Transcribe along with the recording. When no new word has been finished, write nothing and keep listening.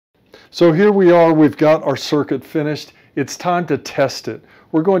So here we are, we've got our circuit finished. It's time to test it.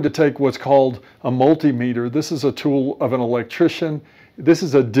 We're going to take what's called a multimeter. This is a tool of an electrician. This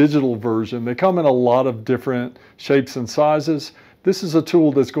is a digital version. They come in a lot of different shapes and sizes. This is a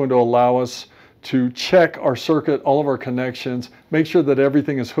tool that's going to allow us to check our circuit, all of our connections, make sure that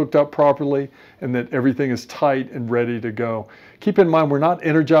everything is hooked up properly and that everything is tight and ready to go. Keep in mind, we're not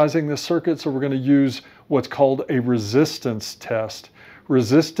energizing this circuit, so we're going to use what's called a resistance test.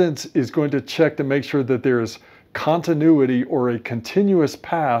 Resistance is going to check to make sure that there is continuity or a continuous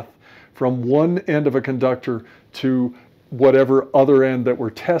path from one end of a conductor to whatever other end that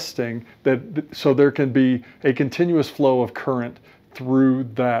we're testing, so there can be a continuous flow of current through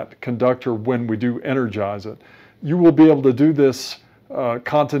that conductor when we do energize it. You will be able to do this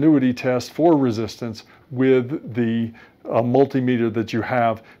continuity test for resistance with the multimeter that you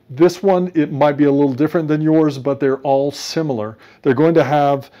have. This one, it might be a little different than yours, but they're all similar. They're going to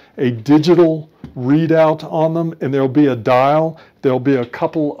have a digital readout on them, and there'll be a dial. There'll be a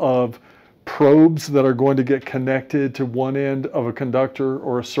couple of probes that are going to get connected to one end of a conductor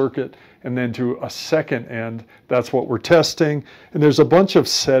or a circuit and then to a second end. That's what we're testing. And there's a bunch of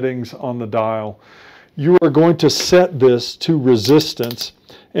settings on the dial. You are going to set this to resistance,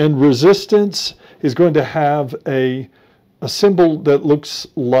 and resistance is going to have a symbol that looks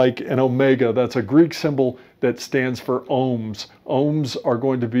like an omega. That's a Greek symbol that stands for ohms. Ohms are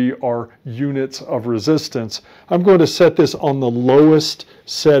going to be our units of resistance. I'm going to set this on the lowest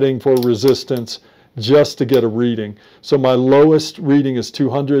setting for resistance just to get a reading. So my lowest reading is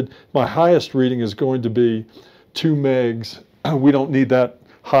 200. My highest reading is going to be 2 megs. We don't need that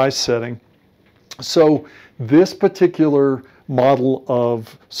high setting. So this particular model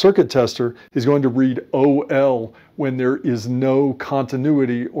of circuit tester is going to read OL when there is no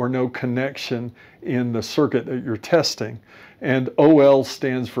continuity or no connection in the circuit that you're testing. And OL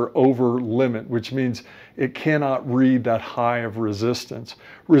stands for over limit, which means it cannot read that high of resistance.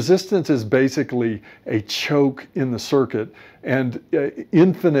 Resistance is basically a choke in the circuit, and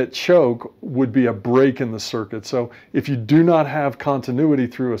infinite choke would be a break in the circuit. So if you do not have continuity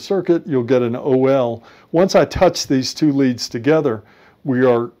through a circuit, you'll get an OL. Once I touch these two leads together, we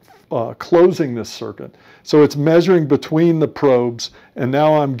are closing this circuit. So it's measuring between the probes, and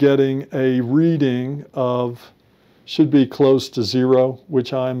now I'm getting a reading of, should be close to 0,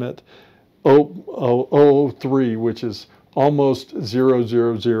 which I'm at 0.003, which is almost 000.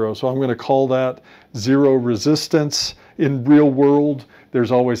 So I'm going to call that zero resistance. In real world,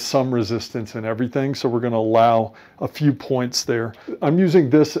 there's always some resistance in everything, so we're going to allow a few points there. I'm using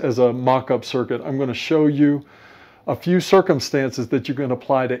this as a mock-up circuit. I'm going to show you a few circumstances that you can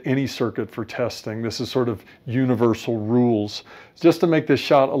apply to any circuit for testing. This is sort of universal rules. Just to make this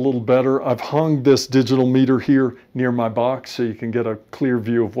shot a little better, I've hung this digital meter here near my box so you can get a clear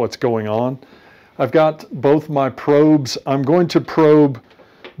view of what's going on. I've got both my probes. I'm going to probe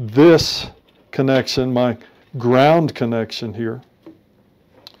this connection, my ground connection here,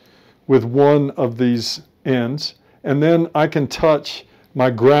 with one of these ends, and then I can touch my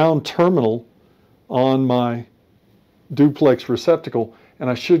ground terminal on my duplex receptacle, and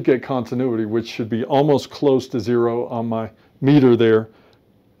I should get continuity, which should be almost close to 0 on my meter there,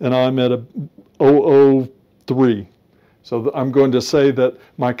 and I'm at a 0.003. So I'm going to say that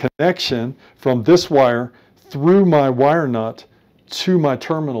my connection from this wire through my wire nut to my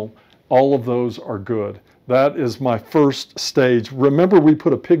terminal, all of those are good. That is my first stage. Remember, we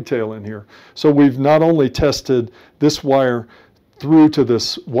put a pigtail in here. So we've not only tested this wire through to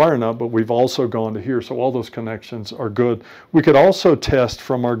this wire nut, but we've also gone to here. So all those connections are good. We could also test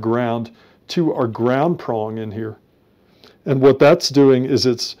from our ground to our ground prong in here. And what that's doing is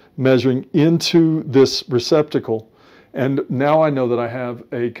it's measuring into this receptacle. And now I know that I have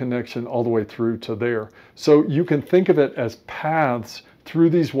a connection all the way through to there. So you can think of it as paths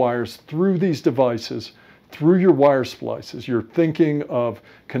through these wires, through these devices, through your wire splices. You're thinking of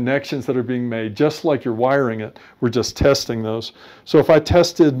connections that are being made just like you're wiring it. We're just testing those. So if I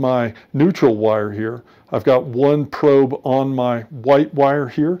tested my neutral wire here, I've got one probe on my white wire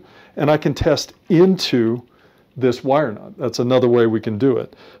here, and I can test into this wire nut. That's another way we can do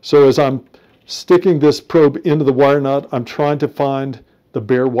it. So as I'm sticking this probe into the wire nut, I'm trying to find the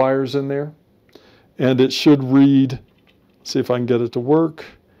bare wires in there, and it should read, see if I can get it to work.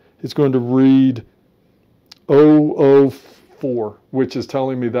 It's going to read 0.004, which is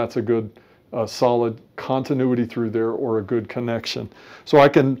telling me that's a good solid continuity through there, or a good connection. So I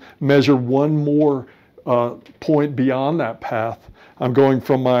can measure one more point beyond that path. I'm going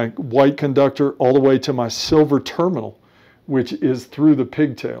from my white conductor all the way to my silver terminal, which is through the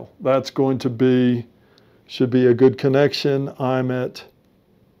pigtail. That's going to be, should be a good connection. I'm at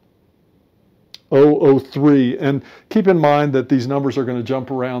 003. And keep in mind that these numbers are going to jump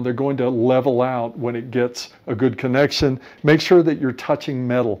around. They're going to level out when it gets a good connection. Make sure that you're touching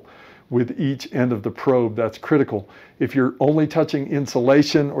metal with each end of the probe. That's critical. If you're only touching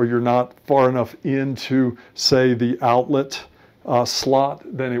insulation or you're not far enough into, say, the outlet slot,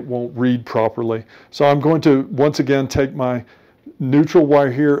 then it won't read properly. So I'm going to, once again, take my neutral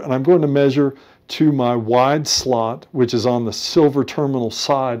wire here, and I'm going to measure to my wide slot, which is on the silver terminal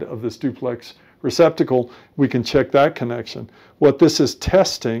side of this duplex receptacle. We can check that connection. What this is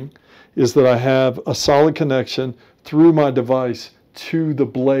testing is that I have a solid connection through my device to the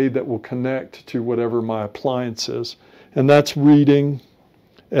blade that will connect to whatever my appliance is. And that's reading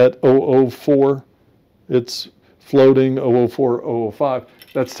at 004. It's floating 004, 005.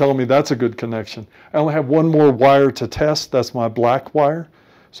 That's telling me that's a good connection. I only have one more wire to test. That's my black wire.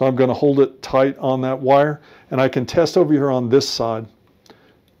 So I'm going to hold it tight on that wire, and I can test over here on this side.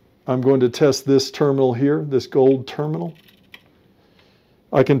 I'm going to test this terminal here, this gold terminal.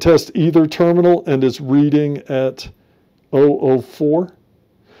 I can test either terminal, and it's reading at 004.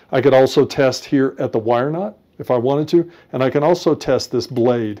 I could also test here at the wire nut if I wanted to, and I can also test this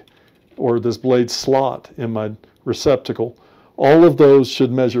blade or this blade slot in my receptacle. All of those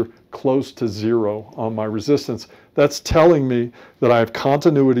should measure close to 0 on my resistance. That's telling me that I have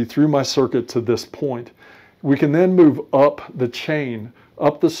continuity through my circuit to this point. We can then move up the chain,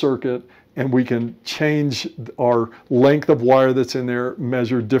 up the circuit, and we can change our length of wire that's in there,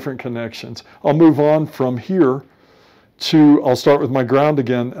 measure different connections. I'll move on from here to, I'll start with my ground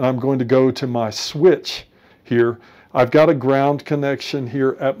again, and I'm going to go to my switch here. I've got a ground connection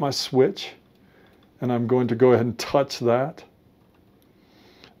here at my switch, and I'm going to go ahead and touch that.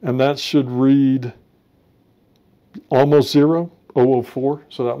 And that should read almost 0, 004,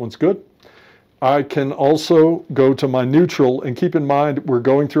 so that one's good. I can also go to my neutral, and keep in mind we're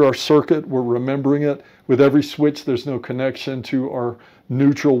going through our circuit, we're remembering it. With every switch there's no connection to our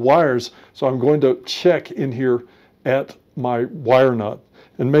neutral wires, so I'm going to check in here at my wire nut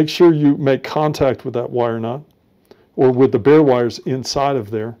and make sure you make contact with that wire nut or with the bare wires inside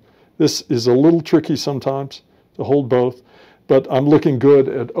of there. This is a little tricky sometimes to hold both, but I'm looking good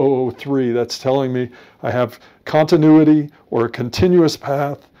at 003. That's telling me I have continuity or a continuous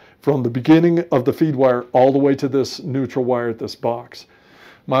path from the beginning of the feed wire all the way to this neutral wire at this box.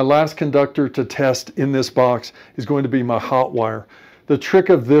 My last conductor to test in this box is going to be my hot wire. The trick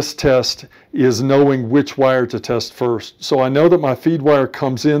of this test is knowing which wire to test first. So I know that my feed wire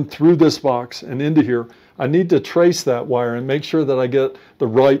comes in through this box and into here. I need to trace that wire and make sure that I get the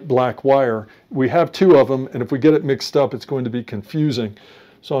right black wire. We have two of them, and if we get it mixed up, it's going to be confusing.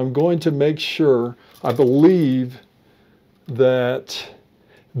 So I'm going to make sure, I believe that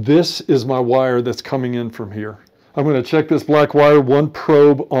this is my wire that's coming in from here. I'm going to check this black wire, one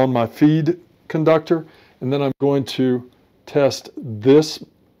probe on my feed conductor, and then I'm going to test this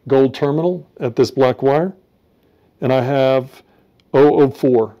gold terminal at this black wire, and I have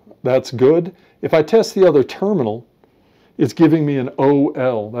 004. That's good. If I test the other terminal, it's giving me an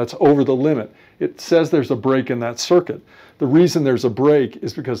OL. That's over the limit. It says there's a break in that circuit. The reason there's a break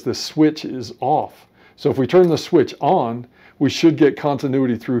is because this switch is off. So if we turn the switch on, we should get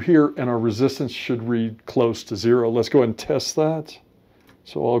continuity through here, and our resistance should read close to 0. Let's go ahead and test that.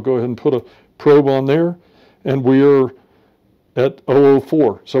 So I'll go ahead and put a probe on there, and we're at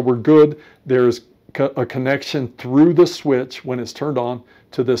 004. So we're good. There's a connection through the switch when it's turned on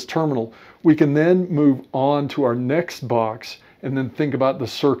to this terminal. We can then move on to our next box and then think about the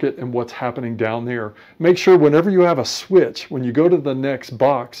circuit and what's happening down there. Make sure whenever you have a switch, when you go to the next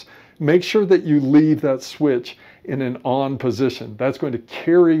box, make sure that you leave that switch in an on position. That's going to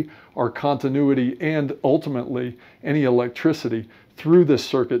carry our continuity and ultimately any electricity through this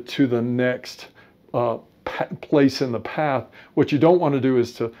circuit to the next place in the path. What you don't want to do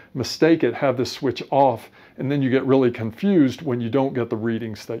is to mistake it, have this switch off, and then you get really confused when you don't get the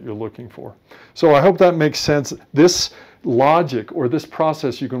readings that you're looking for. So I hope that makes sense. This logic or this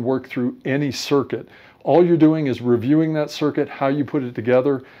process you can work through any circuit. All you're doing is reviewing that circuit, how you put it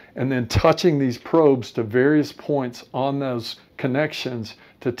together, and then touching these probes to various points on those connections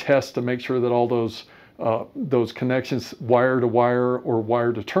to test to make sure that all those connections, wire to wire or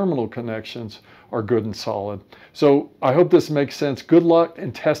wire to terminal connections, are good and solid. So I hope this makes sense. Good luck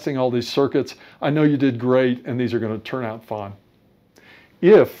in testing all these circuits. I know you did great, and these are going to turn out fine.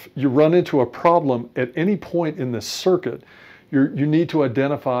 If you run into a problem at any point in this circuit, you need to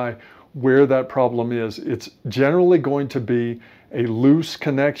identify where that problem is. It's generally going to be a loose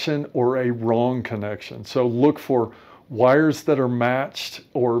connection or a wrong connection. So look for wires that are matched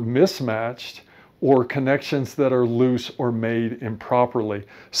or mismatched, or connections that are loose or made improperly.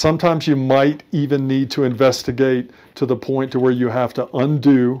 Sometimes you might even need to investigate to the point to where you have to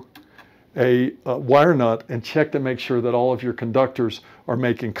undo a wire nut and check to make sure that all of your conductors are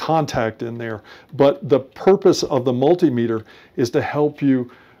making contact in there. But the purpose of the multimeter is to help you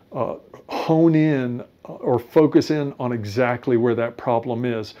hone in or focus in on exactly where that problem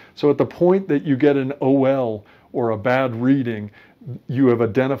is. So at the point that you get an OL or a bad reading, you have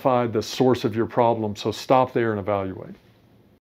identified the source of your problem. So stop there and evaluate.